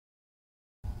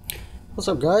What's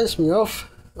up guys, me of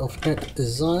Tech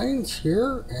Designs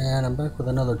here, and I'm back with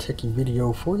another techie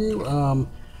video for you on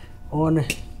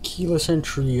keyless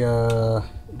entry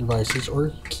devices,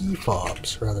 or key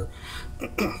fobs rather.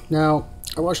 Now,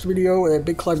 I watched a video that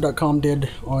BigClive.com did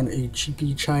on a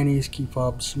cheapy Chinese key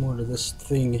fob similar to this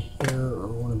thing here, or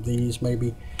one of these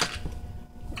maybe.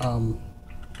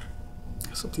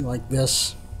 Something like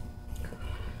this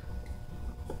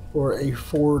for a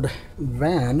Ford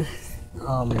van.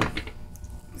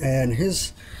 And he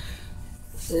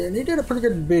did a pretty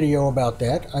good video about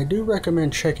that. I do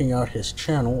recommend checking out his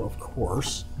channel, of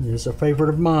course. He's a favorite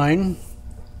of mine.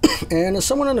 And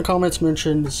someone in the comments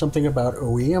mentioned something about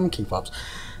OEM key fobs,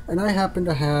 and I happen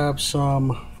to have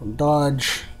some from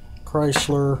Dodge,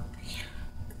 Chrysler,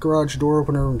 garage door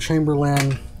opener from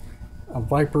Chamberlain, a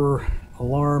Viper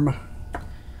alarm.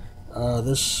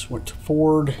 This went to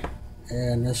Ford,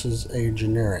 and this is a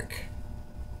generic.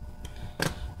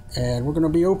 And we're going to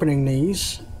be opening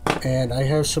these, and I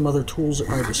have some other tools at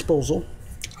my disposal.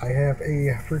 I have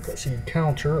a frequency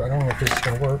counter. I don't know if this is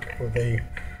going to work, with a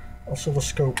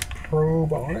oscilloscope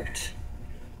probe on it.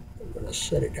 I'm going to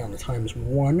set it down to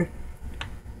 ×1.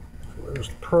 So there's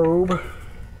the probe.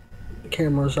 The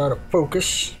camera's out of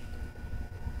focus.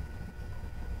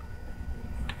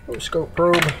 Oscilloscope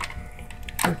probe.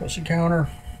 Frequency counter.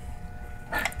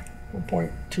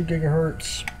 1.2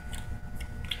 gigahertz.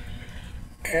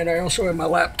 And I also have my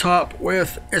laptop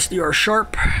with SDR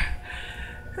Sharp,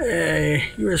 a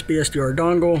USB SDR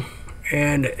dongle,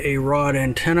 and a rod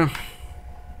antenna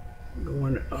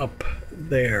going up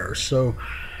there. So,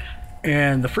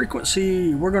 and the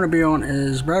frequency we're going to be on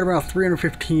is right around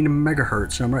 315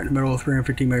 megahertz. I'm right in the middle of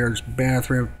 315 megahertz band,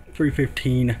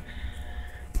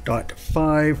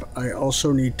 315.5. I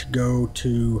also need to go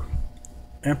to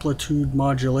amplitude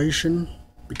modulation,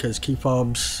 because key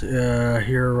fobs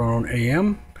here on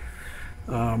AM,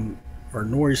 our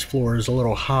noise floor is a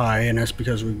little high, and that's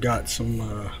because we've got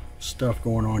some stuff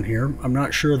going on here. I'm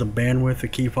not sure of the bandwidth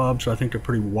of key fobs, so I think they're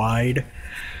pretty wide.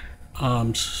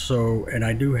 And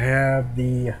I do have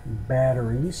the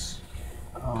batteries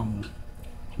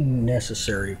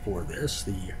necessary for this.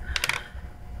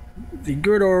 The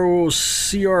good old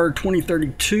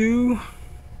CR2032.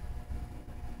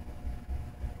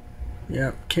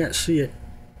 Yeah, can't see it.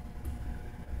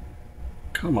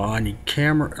 Come on, you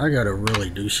camera. I gotta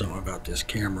really do something about this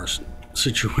camera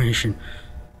situation.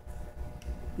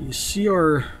 You see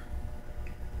our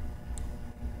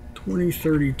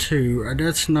 2032,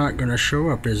 that's not gonna show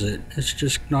up, is it? It's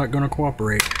just not gonna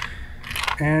cooperate.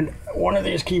 And one of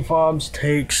these key fobs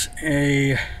takes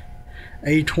a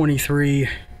A23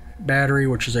 battery,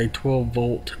 which is a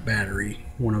 12-volt battery.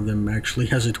 One of them actually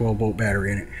has a 12-volt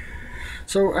battery in it.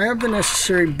 So I have the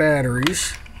necessary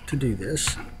batteries to do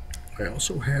this. I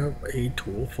also have a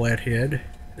tool flathead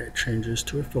that changes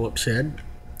to a Phillips head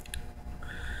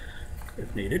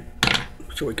if needed,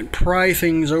 so we can pry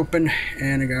things open.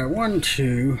 And I got 1,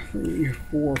 2, 3,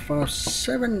 4, 5,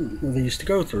 7 of these to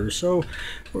go through. So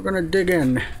we're gonna dig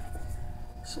in.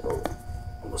 So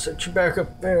I'll set you back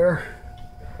up there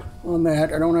on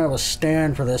that. I don't have a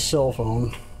stand for this cell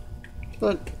phone,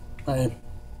 but so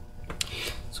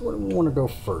what do we want to go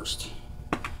first?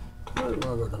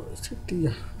 Let's take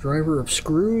the driver of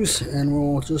screws, and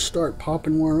we'll just start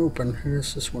popping one open. I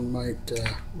guess this one might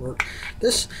work.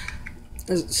 This,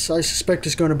 I suspect,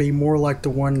 is going to be more like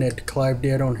the one that Clive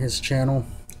did on his channel.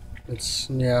 It's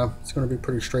going to be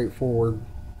pretty straightforward.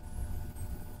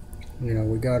 You know,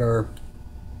 we got our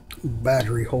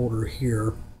battery holder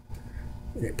here,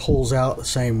 and it pulls out the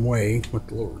same way with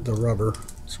the rubber.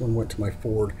 This one went to my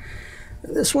Ford.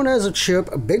 This one has a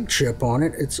chip, a big chip on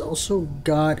it. It's also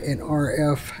got an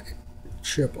RF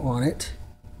chip on it,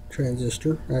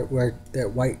 transistor. That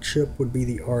white chip would be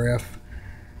the RF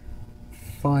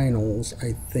finals,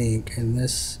 I think, and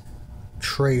this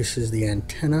trace is the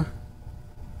antenna,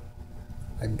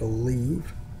 I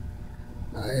believe.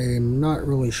 I'm not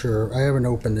really sure. I haven't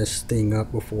opened this thing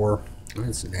up before.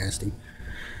 That's nasty.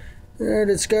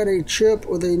 And it's got a chip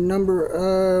with a number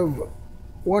of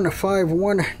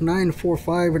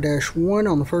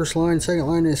 151945-1 on the first line. Second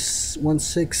line is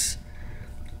 16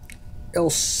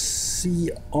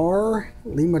 LCR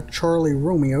Lima Charlie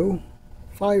Romeo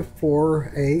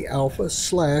 54A Alpha /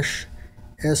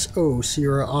 SO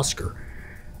Sierra Oscar.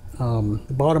 The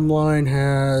bottom line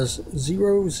has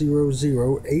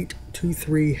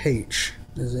 000823H,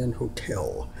 as in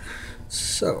hotel.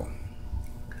 So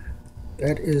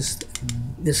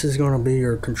this is going to be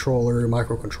your controller, your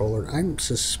microcontroller. I'm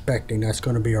suspecting that's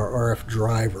going to be our RF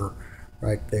driver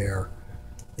right there.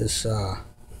 This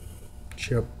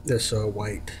chip, this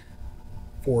white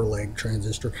 4-leg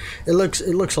transistor. It looks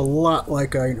a lot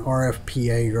like an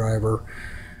RFPA driver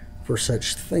for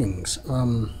such things.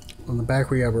 On the back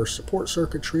we have our support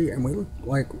circuitry, and we look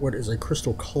like what is a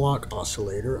crystal clock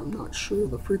oscillator. I'm not sure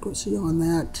the frequency on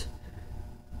that.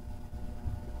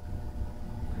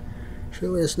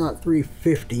 Surely it's not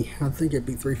 350. I think it'd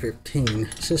be 315.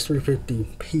 It says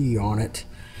 350p on it.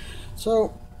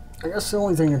 So I guess the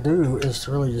only thing to do is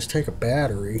to really just take a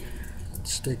battery and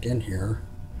stick in here,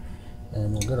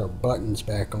 and we'll get our buttons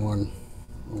back on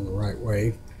the right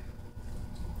way.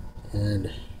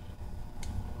 And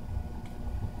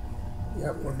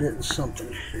yep, we're getting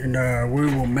something. And we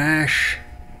will mash.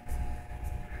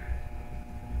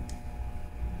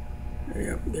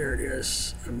 Yep, there it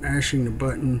is. I'm mashing the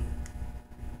button.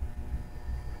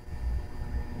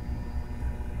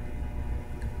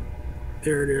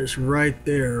 There it is, right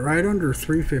there, right under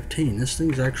 315. This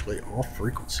thing's actually off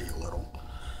frequency a little.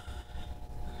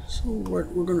 So what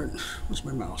we're gonna, where's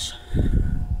my mouse?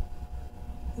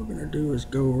 What we're gonna do is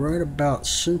go right about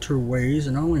center ways,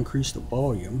 and I'll increase the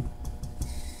volume.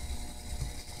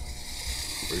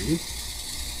 Breathe.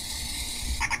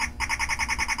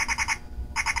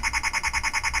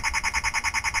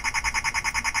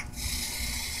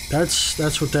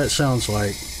 That's what that sounds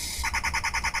like.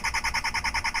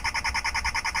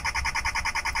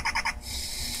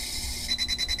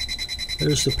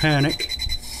 There's the panic.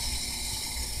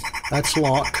 That's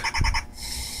lock.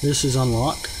 This is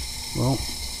unlock. Well,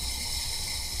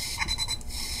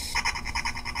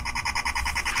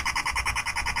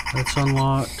 that's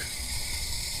unlock.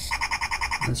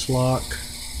 That's lock.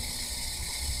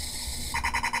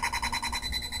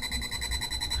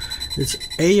 It's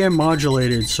AM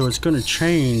modulated, so it's going to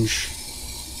change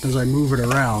as I move it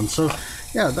around. So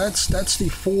yeah, that's the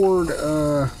Ford.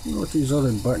 What these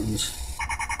other buttons?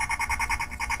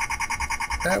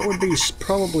 That would be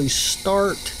probably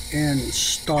start and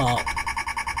stop.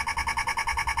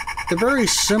 They're very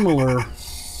similar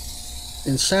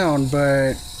in sound,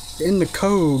 but in the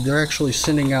code, they're actually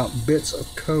sending out bits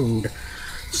of code.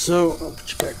 So I'll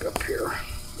put you back up here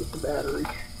with the battery.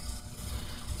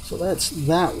 So that's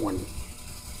that one.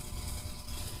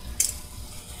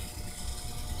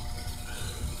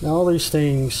 Now all these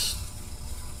things,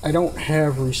 I don't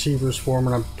have receivers for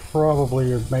them, and I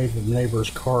probably have made the neighbor's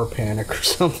car panic or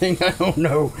something. I don't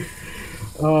know.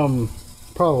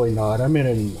 Probably not. I'm in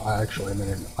an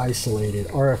isolated,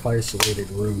 RF isolated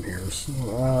room here. So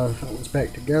that one's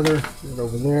back together. Right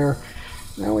over there.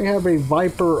 Now we have a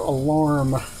Viper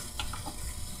alarm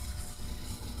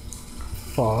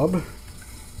fob,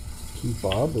 key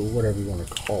fob, or whatever you want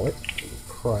to call it.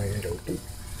 Pry it open.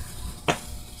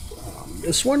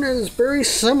 This one is very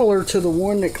similar to the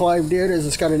one that Clive did, as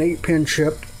it's got an 8-pin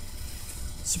chip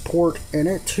support, and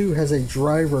it too has a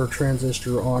driver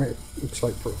transistor on it. Looks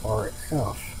like for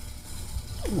RF.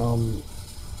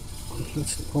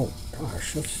 Oh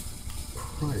gosh, that's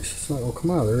Christ. It's not gonna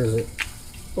come out of there, is it?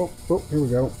 Oh, here we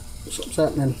go. Something's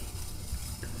happening.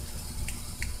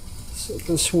 So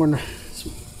this one is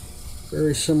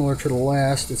very similar to the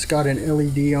last. It's got an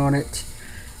LED on it.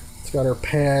 It's got our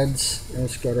pads, and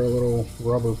it's got our little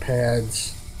rubber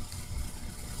pads.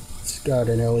 It's got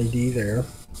an LED there.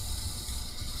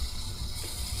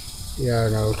 Yeah, I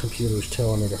know, the computer's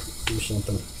telling me to do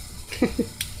something.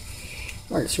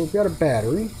 Alright, so we've got a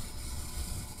battery.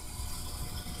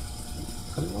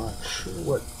 I'm not sure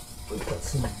what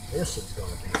frequency this is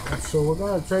going to be on. So we're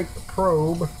going to take the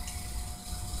probe.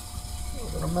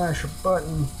 We're going to mash a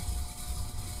button.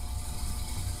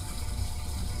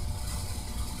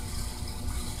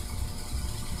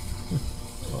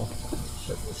 Well,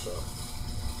 set this up.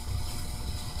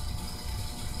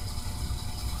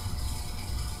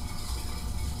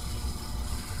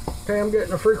 Okay, I'm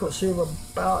getting a frequency of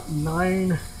about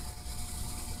 900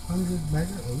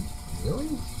 megahertz. Really?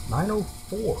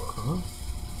 904, huh?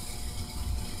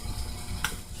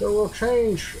 So we'll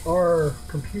change our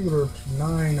computer to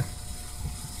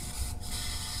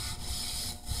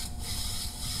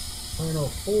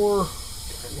 904,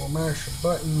 and we'll mash a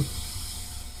button.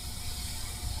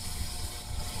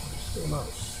 Still not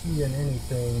seeing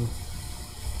anything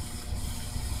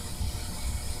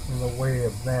in the way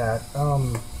of that.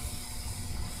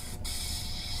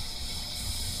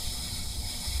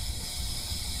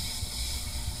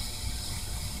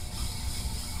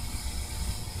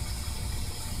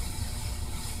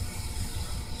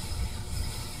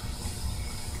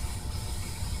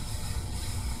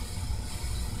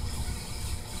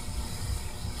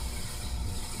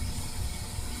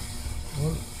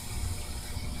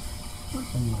 What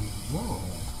in the world?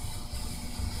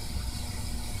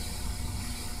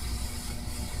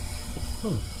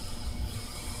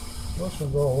 This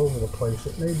one's all over the place.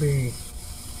 It may be...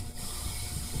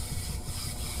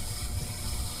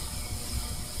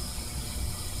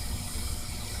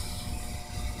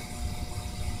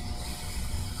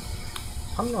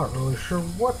 I'm not really sure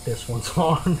what this one's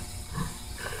on,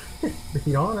 to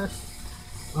be honest.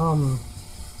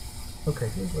 Okay,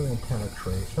 here's the antenna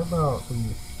trace. How about we...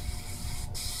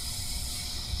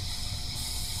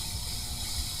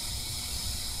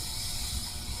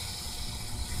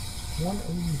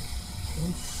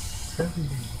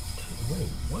 172. Wait,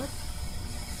 what?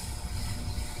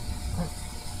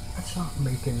 That's not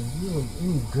making really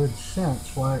any good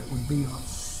sense why it would be on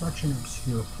such an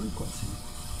obscure frequency.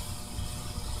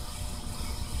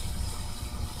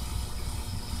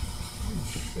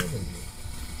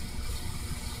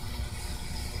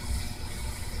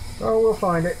 Oh, we'll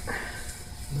find it.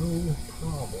 No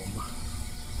problem.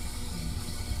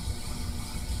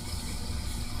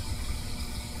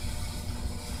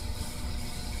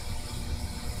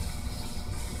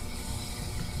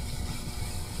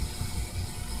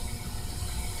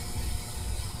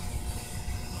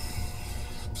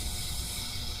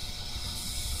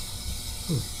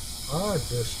 I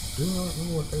just do not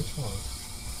know what that's on.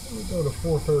 Let me go to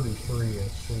 433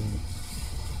 and see.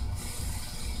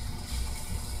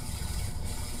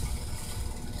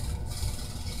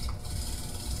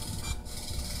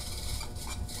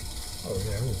 Oh,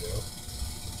 yeah, there we go.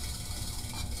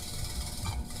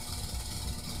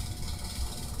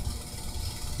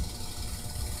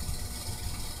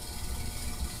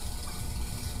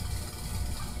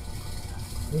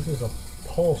 This is a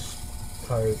pulse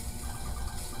type.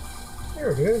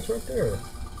 There it is, right there.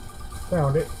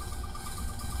 Found it.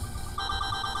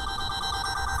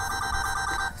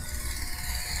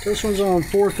 This one's on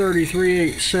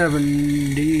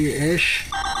 433.870-ish.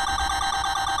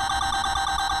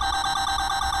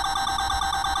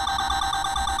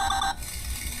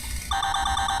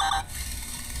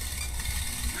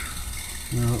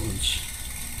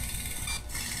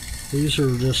 These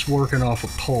are just working off a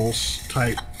pulse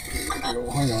type.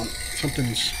 Oh, hang on,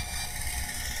 something's...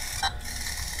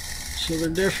 So they're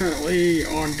definitely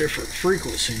on different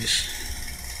frequencies.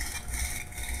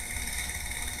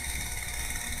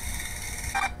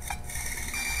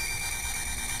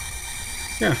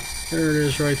 Yeah, there it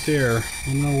is right there.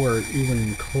 I'm nowhere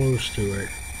even close to it.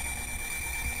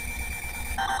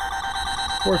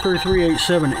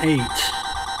 433.878.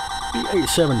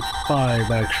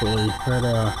 875 actually, but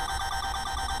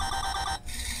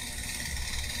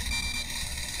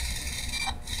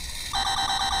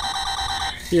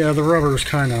yeah, the rubber's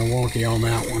kind of wonky on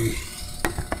that one.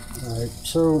 Alright,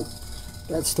 so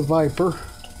that's the Viper.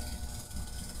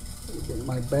 Get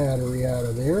my battery out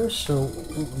of there. So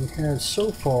what we had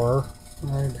so far,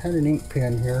 I had an ink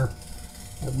pen here.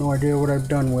 I have no idea what I've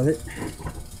done with it.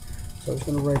 So I was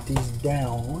going to write these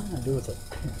down. What did I do with it?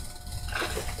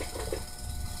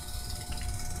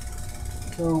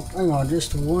 So hang on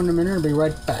just 1 minute, I'll be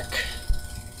right back.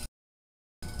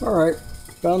 Alright,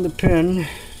 found the pen.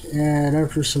 And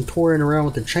after some toying around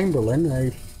with the Chamberlain,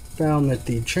 I found that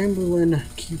the Chamberlain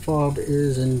key fob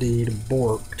is indeed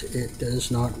borked. It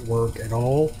does not work at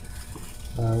all.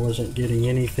 I wasn't getting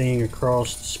anything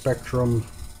across the spectrum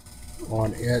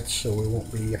on it, so we won't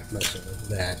be messing with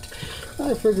that.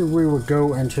 I figured we would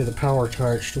go into the Power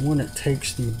Touch, the one that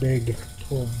takes the big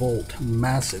 12 volt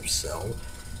massive cell.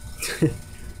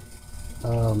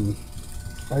 I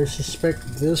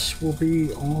suspect this will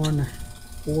be on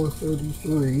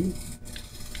 433.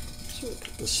 So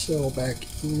put the cell back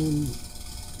in.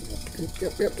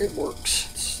 Yep, it works.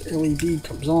 This LED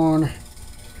comes on.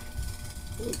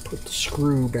 We'll put the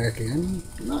screw back in.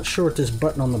 I'm not sure what this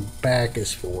button on the back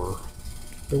is for.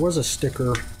 There was a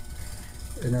sticker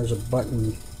and there's a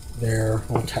button there,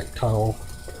 all tactile.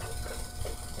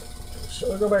 So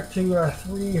we'll go back to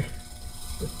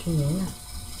 315.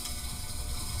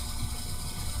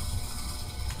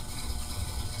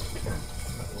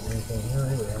 Anything here?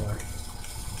 Here we are.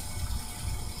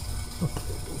 I'm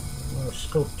going to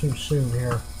scope too soon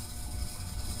here.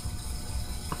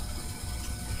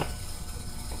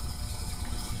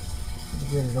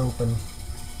 Get it open.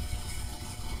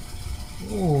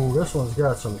 Ooh, this one's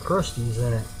got some crusties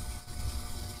in it.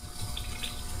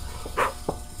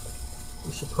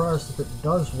 Be surprised if it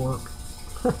does work.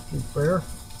 To be fair.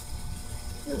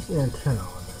 Here's the antenna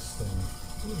on this thing.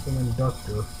 Here's an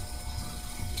inductor.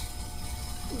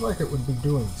 Seems like it would be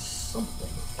doing something.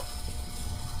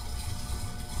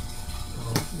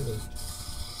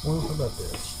 Well, how about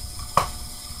this?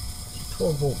 It's a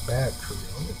 12 volt battery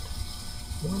on it.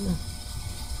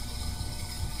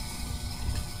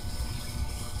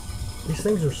 These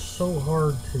things are so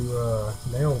hard to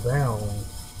nail down.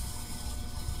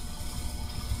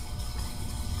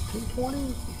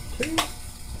 222?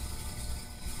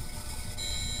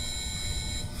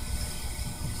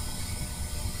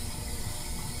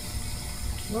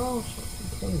 No, it's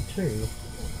not 222.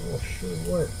 I'm not sure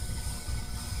what.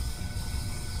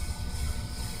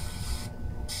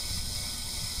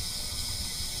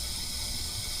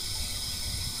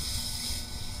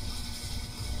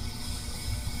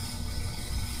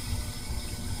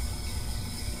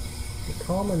 The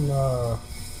common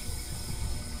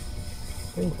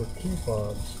thing for key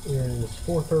fobs is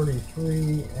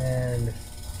 433 and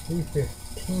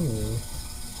 315.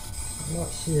 I'm not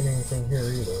seeing anything here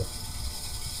either.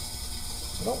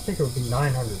 I don't think it would be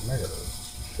 900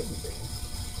 megahertz. Shouldn't be.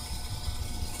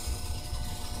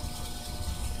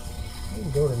 We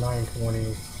can go to 920,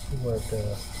 see what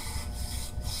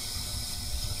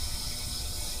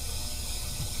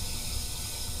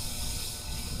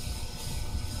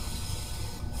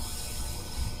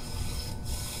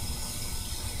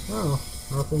oh,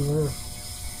 nothing there.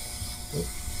 What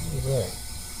is that?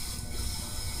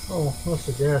 Oh, that's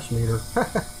the gas meter.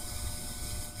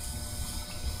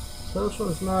 So this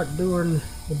one's not doing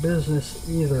the business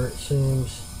either, it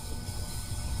seems.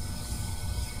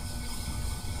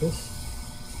 This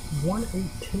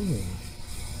 118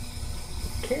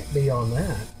 can't be on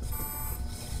that.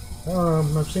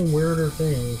 I've seen weirder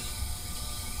things.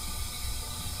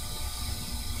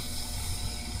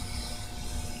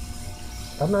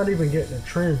 I'm not even getting a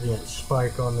transient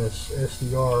spike on this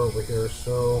SDR over here,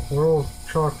 so we'll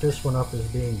chalk this one up as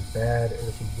being bad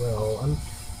as well. I'm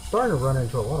starting to run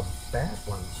into a lot of bad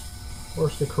ones. Of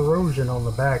course, the corrosion on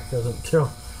the back doesn't tell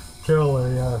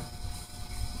a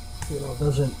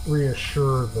doesn't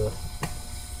reassure the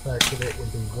fact that it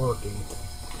would be working.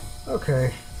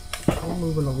 Okay, I'm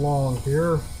moving along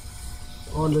here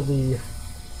onto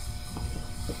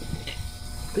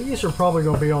these are probably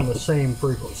going to be on the same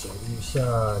frequency, these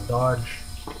Dodge,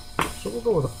 so we'll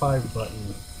go with a 5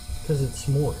 button because it's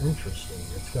more interesting.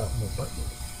 It's got more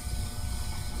buttons.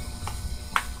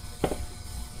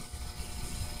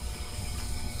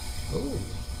 Oh,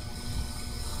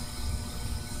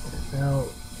 now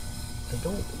I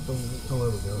don't believe, oh,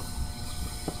 there we go.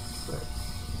 Right.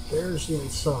 There's the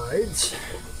insides,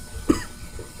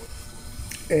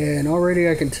 and already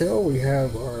I can tell we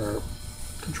have our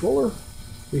controller.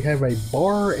 We have a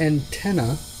bar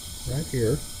antenna right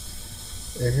here,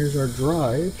 and here's our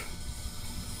drive.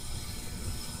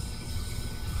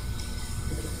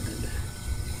 And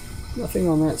nothing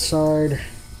on that side,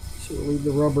 so we'll leave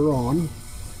the rubber on.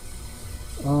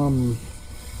 I'm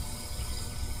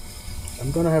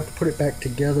going to have to put it back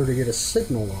together to get a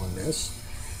signal on this.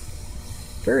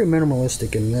 Very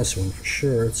minimalistic in this one for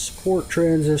sure. It's support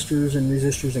transistors and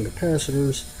resistors and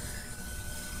capacitors.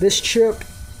 This chip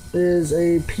is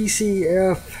a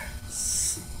PCF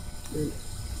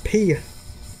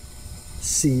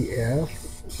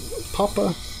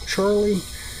Papa Charlie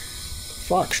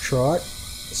Foxtrot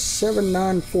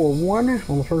 7941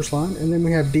 on the first line, and then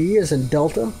we have D as in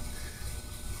Delta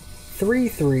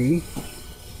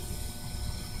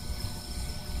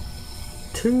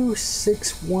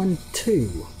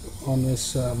 332612 on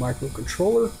this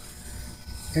microcontroller.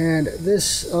 And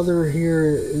this other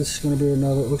here is going to be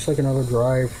another, it looks like another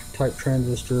drive type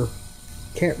transistor.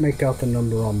 Can't make out the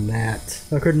number on that.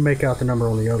 I couldn't make out the number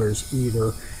on the others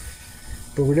either.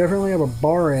 But we definitely have a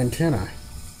bar antenna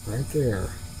right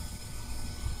there.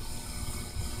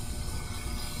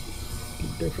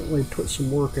 Definitely put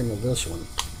some work into this one.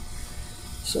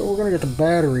 So we're going to get the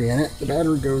battery in it. The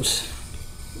battery goes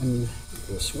in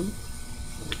this one,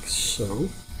 like so. I'm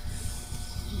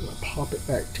going to pop it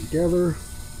back together.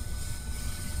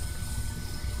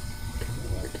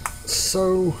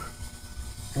 So,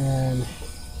 and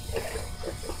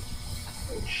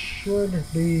it should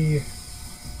be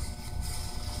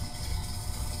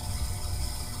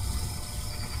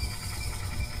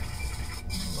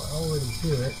I already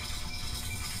hear it,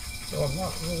 so I'm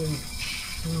not really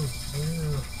sure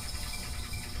where.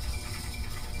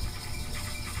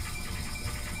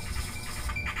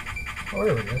 Oh,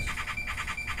 there it is.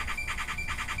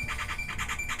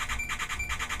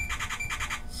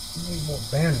 Need more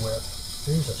bandwidth.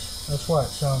 Jesus, that's why it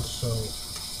sounds so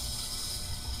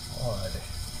odd.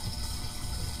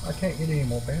 I can't get any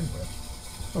more bandwidth.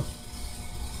 Huh.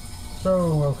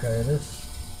 So, okay, this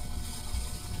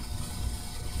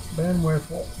bandwidth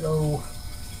won't go.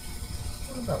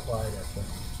 What about wide, I think?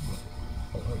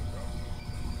 Oh, there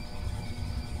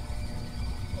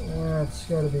we go. That's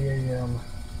got to be AM.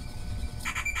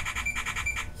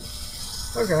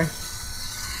 Okay.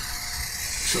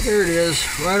 So there it is,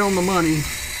 right on the money.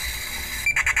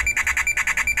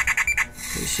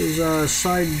 This is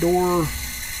side door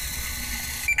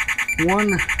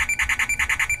 1,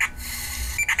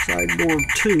 side door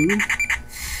 2,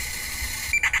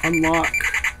 unlock,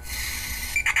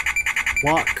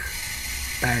 lock,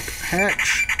 back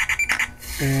hatch,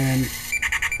 and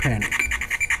panic.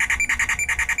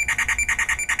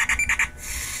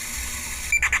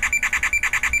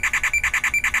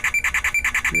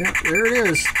 Yep, there it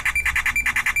is.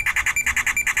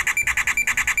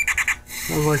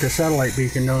 Sounds like a satellite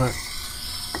beacon, don't it?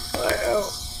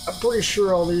 I'm pretty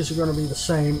sure all these are going to be the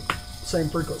same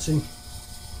frequency.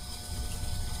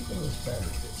 Get this battery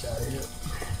gets out of here.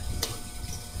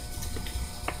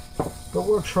 But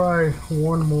we'll try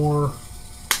one more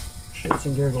shits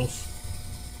and giggles.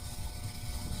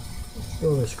 Let's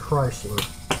go this Chrysler.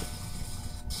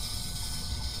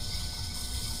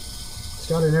 It's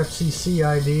got an FCC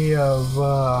ID of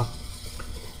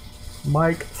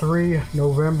Mike 3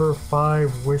 November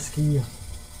 5 Whiskey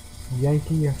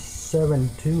Yankee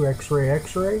 72 X-ray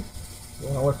X-ray. You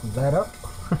want to look that up?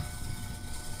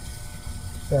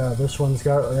 This one's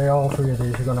got, all three of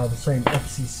these are going to have the same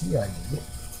FCC ID. You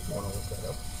want to look that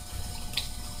up?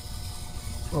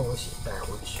 Oh, this is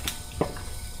backwards.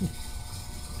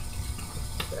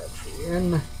 Battery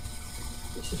in.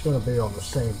 This is going to be on the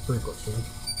same frequency.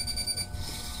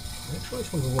 Actually,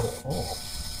 this one's a little off.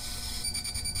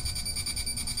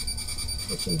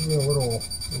 This seems to be a little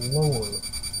lower.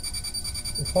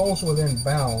 It falls within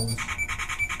bounds,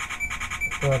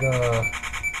 but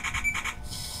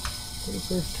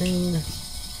 215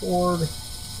 Ford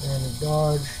and a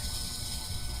Dodge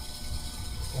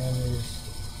and these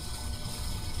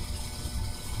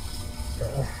I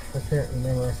can't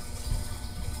remember,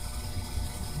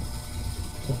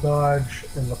 the Dodge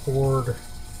and the Ford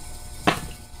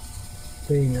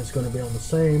thing is going to be on the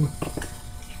same.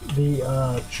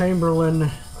 The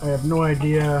Chamberlain, I have no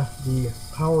idea. The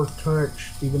Power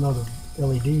Touch, even though the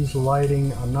LED's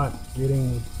lighting, I'm not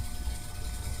getting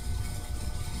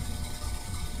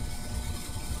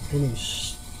any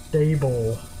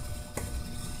stable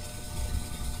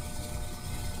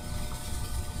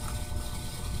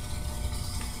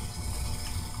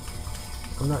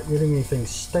anything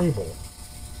stable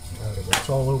out of it. It's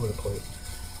all over the place.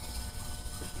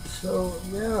 So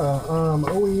yeah,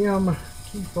 OEM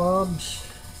key fobs,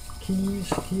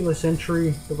 keys, keyless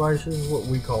entry devices is what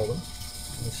we call them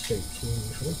in the States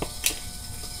usually.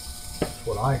 That's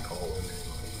what I call them anyway.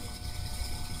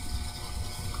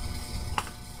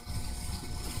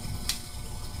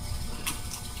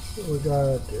 So we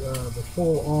got the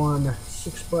full on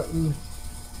 6-button,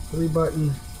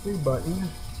 3-button, 3-button,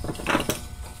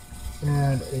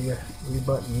 and a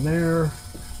 3-button there.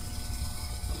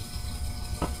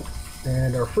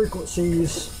 And our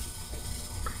frequencies: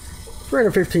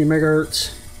 315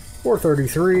 megahertz,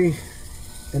 433,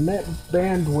 and that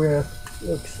bandwidth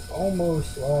looks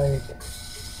almost like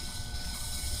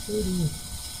 30.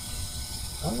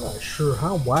 I'm not sure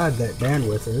how wide that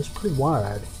bandwidth is. It's pretty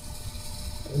wide.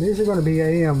 And these are going to be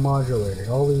AM modulated.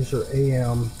 All these are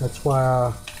AM. That's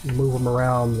why you move them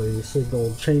around, the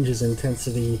signal changes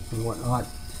intensity and whatnot.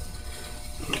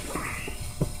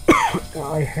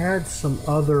 I had some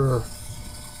other.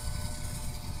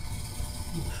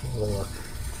 But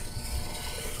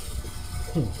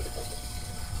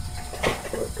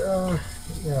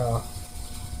yeah.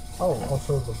 Oh,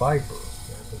 also the Viper.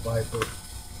 Yeah, the Viper.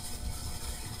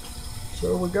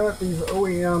 So we got these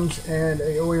OEMs, and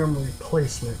a OEM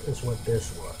replacement is what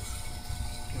this was.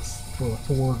 This for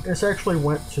Ford. This actually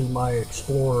went to my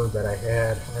Explorer that I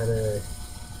had. I had a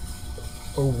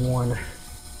 01.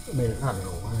 I mean, I don't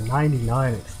know, a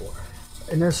 99 Explorer.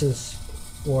 And this is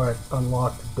what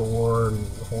unlocked the door and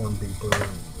the horn beeper and all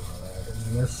that.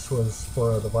 And this was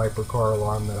for the Viper car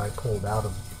alarm that I pulled out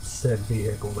of said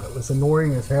vehicle that was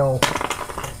annoying as hell.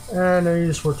 And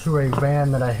these were to a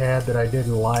van that I had that I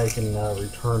didn't like, and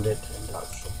returned it and got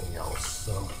something else.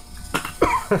 So,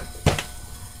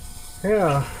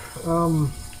 yeah, key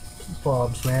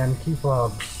fobs, man, key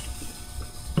fobs.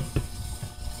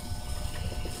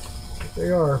 They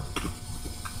are.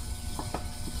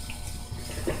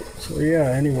 So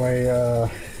yeah, anyway, I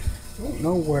don't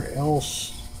know what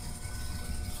else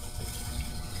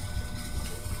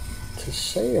to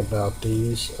say about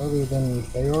these other than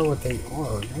they are what they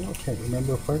are. I can't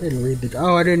remember if I didn't read the...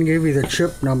 Oh, I didn't give you the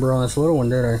chip number on this little one,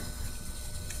 did I?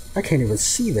 I can't even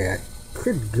see that.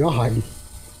 Good God.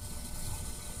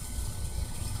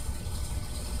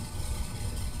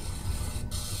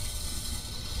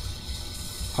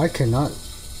 I cannot.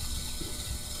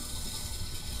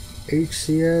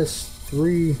 HCS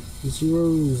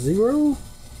 6300.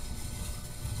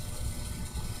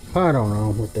 I don't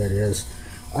know what that is.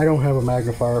 I don't have a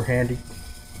magnifier handy.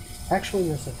 Actually,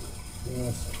 yes, I do.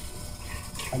 Yes,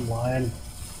 I'm lying.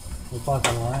 I'm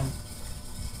fucking lying.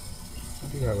 I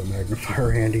do have a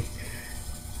magnifier handy.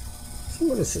 So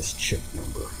what is this chip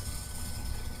number?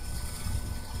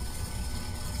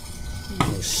 I'm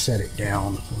gonna set it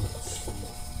down.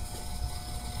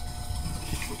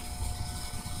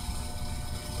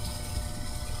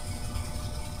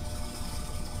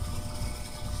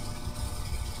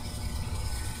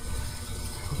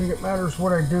 I think it matters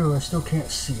what I do. I still can't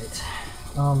see it.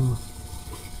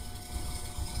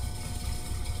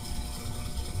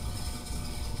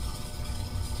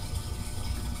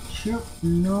 Chip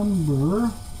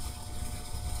number.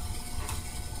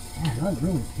 Man, I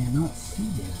really cannot see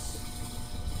this.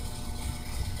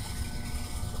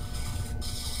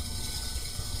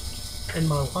 And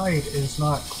my light is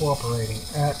not cooperating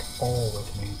at all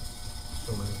with me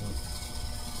for some reason.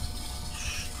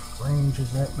 Strange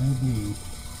as that may be.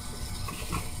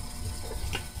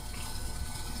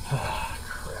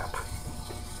 Crap.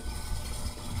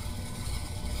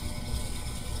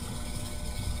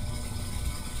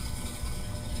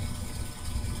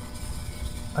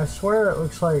 I swear it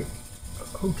looks like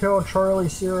Hotel Charlie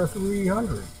Sierra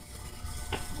 300.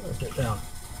 Write that down.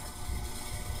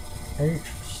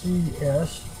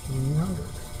 HCS 300.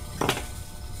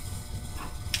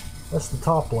 That's the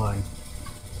top line.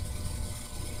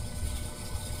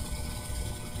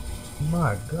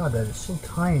 My God, that is so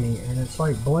tiny, and it's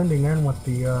like blending in with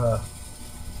the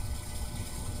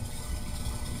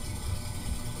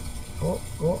oh.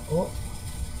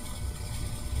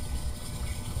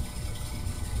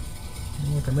 I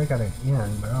can make out an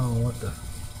N, but I don't know what the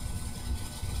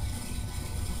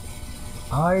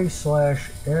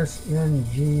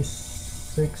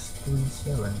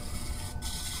I/SNG637.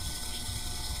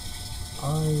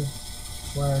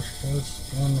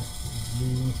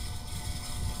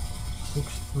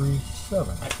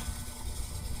 I/SNG637.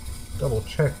 Double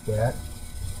check that.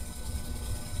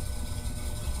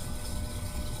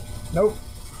 Nope.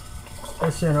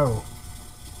 SNO.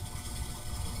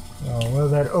 Whether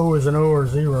that O is an O or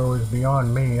 0 is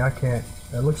beyond me. I can't.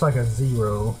 It looks like a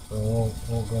 0, so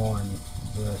we'll go on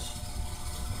this.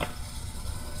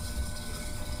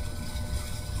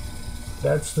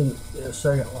 That's the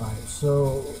second line.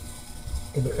 So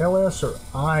either LS or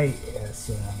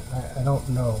ISN. I don't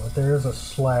know, but there is a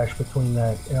slash between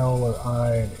that L or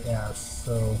I and S.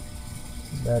 So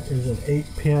that is an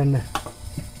 8-pin.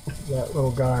 That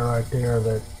little guy right there.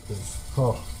 That is.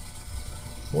 Oh.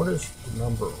 What is the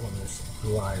number on this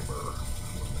driver?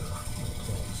 I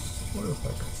wonder if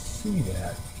I can see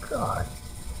that. God,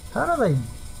 how do they?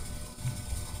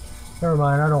 Never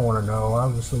mind. I don't want to know.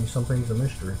 Obviously, something's a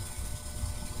mystery.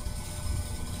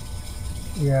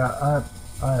 Yeah,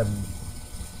 I am.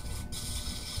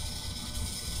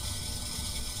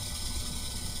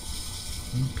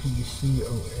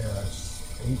 UPCOS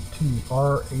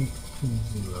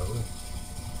 82R820.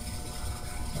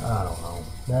 I don't know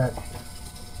that.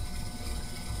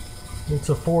 It's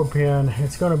a 4-pin.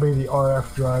 It's going to be the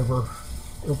RF driver.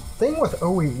 The thing with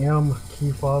OEM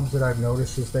key fobs that I've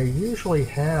noticed is they usually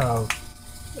have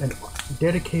a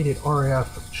dedicated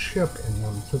RF chip in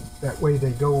them. So that way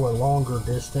they go a longer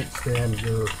distance than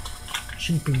your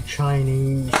cheapy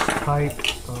Chinese type.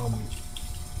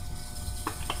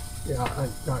 Yeah,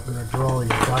 I'm not going to draw any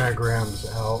diagrams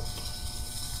out.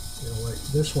 You know, like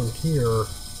this one here.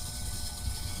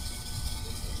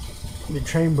 The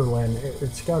Chamberlain,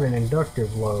 it's got an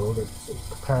inductive load, it's a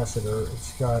capacitor,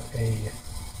 it's got a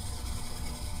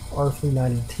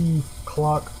R390T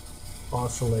clock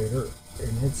oscillator,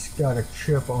 and it's got a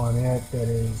chip on it that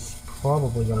is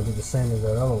probably going to be the same as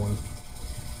that other one.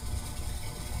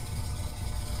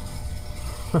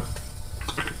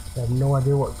 I have no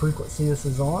idea what frequency this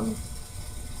is on.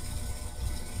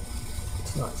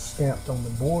 It's not stamped on the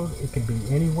board. It could be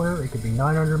anywhere. It could be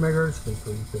 900 megahertz, it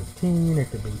could be 315, it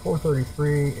could be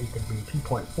 433, it could be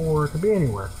 2.4, it could be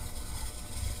anywhere.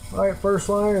 Alright, first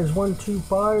line is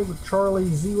 125 Charlie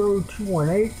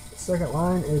 0218. Second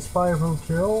line is 5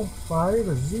 Hotel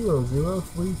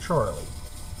 5003 Charlie.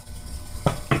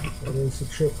 That is the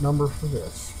chip number for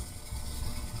this.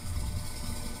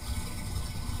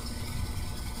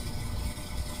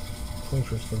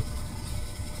 Interesting.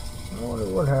 I wonder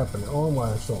what happened. Oh,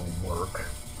 why this don't work.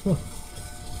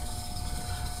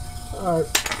 Alright.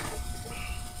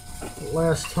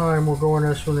 Last time we're going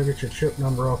this one to get your chip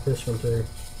number off this one too.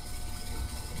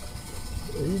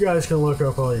 You guys can look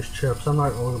up all these chips. I'm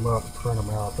not going to look them up and print them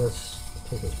out. Let's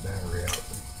take this battery out.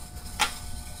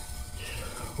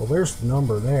 Well, there's the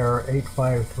number there,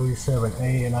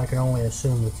 8537A, and I can only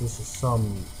assume that this is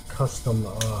some custom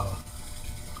deal.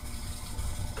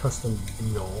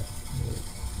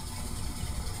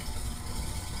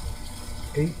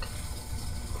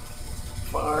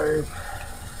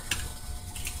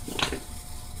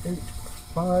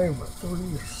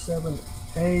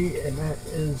 8537A, and that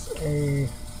is a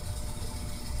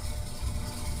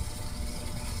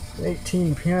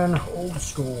 18-pin old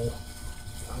school.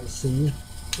 I see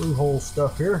through hole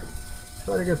stuff here.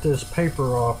 Try to get this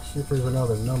paper off, see if there's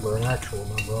another number, an actual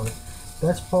number on it.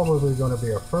 That's probably going to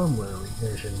be a firmware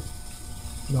revision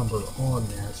number on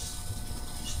this.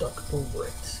 Stuck over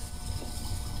it.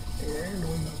 And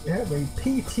we have a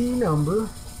PT number.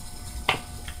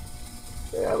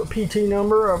 We have a PT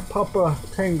number of Papa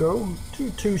Tango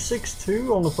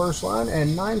 2262 on the first line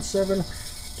and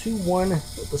 9721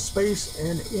 with the space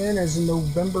and N as in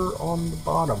November on the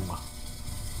bottom.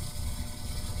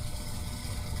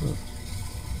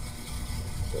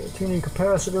 Tuning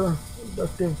capacitor,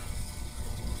 inductive,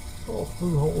 all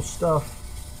through hole stuff.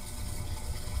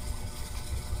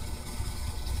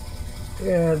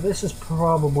 Yeah, this is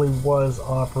probably was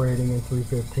operating in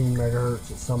 315 megahertz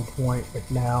at some point,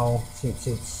 but now, since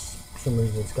it's for some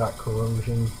reason it's got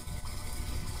corrosion,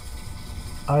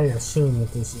 I assume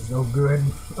that this is no good.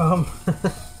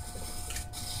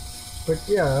 But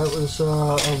yeah, that was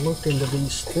a look into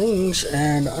these things,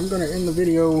 and I'm going to end the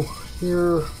video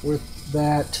here with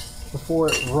that before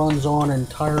it runs on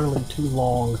entirely too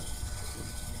long.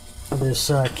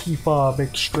 This Key Fob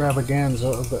Extravaganza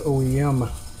of the OEM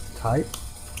type.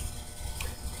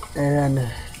 And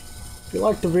if you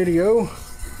like the video,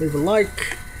 leave a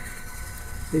like,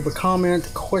 leave a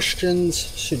comment, questions,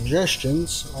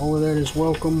 suggestions. All of that is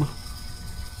welcome.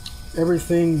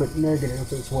 Everything but negative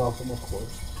is welcome, of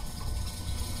course.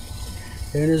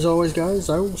 And as always, guys,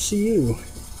 I will see you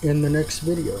in the next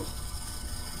video.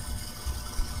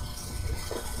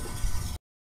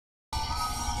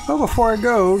 Well, before I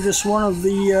go, just one of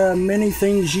the many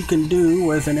things you can do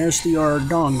with an SDR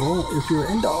dongle. If you're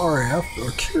into RF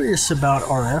or curious about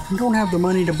RF and don't have the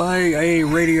money to buy a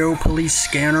radio police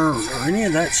scanner or any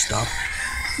of that stuff,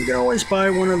 you can always buy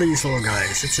one of these little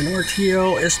guys. It's an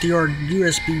RTL SDR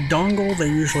USB dongle. They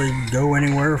usually go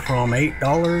anywhere from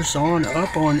 $8 on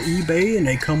up on eBay, and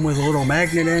they come with a little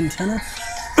magnet antenna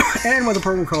and with a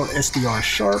program called SDR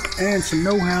Sharp and some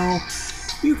know-how.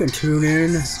 You can tune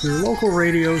in your local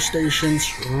radio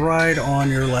stations right on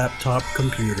your laptop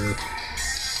computer.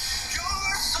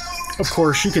 Of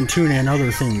course, you can tune in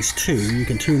other things too. You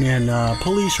can tune in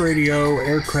police radio,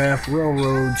 aircraft,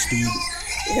 railroads, the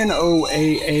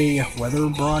NOAA weather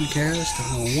broadcast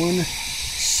on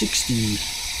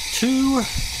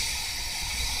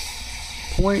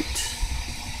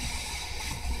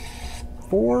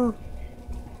 162.4.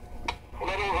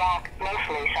 Little Rock,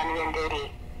 mostly sunny and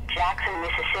duty. Jackson,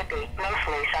 Mississippi,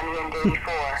 mostly sunny and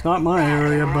 84. It's not my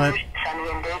area, but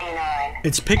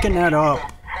it's picking that up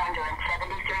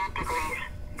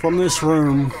from this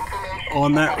room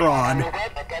on that rod,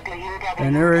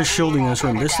 and there is shielding this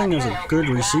room. This thing has a good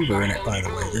receiver in it, by the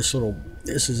way. This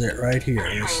is it right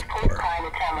here, this part.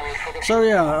 So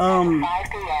yeah,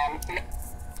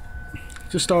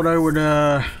 just thought I would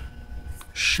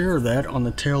share that on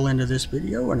the tail end of this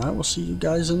video, and I will see you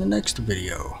guys in the next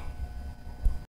video.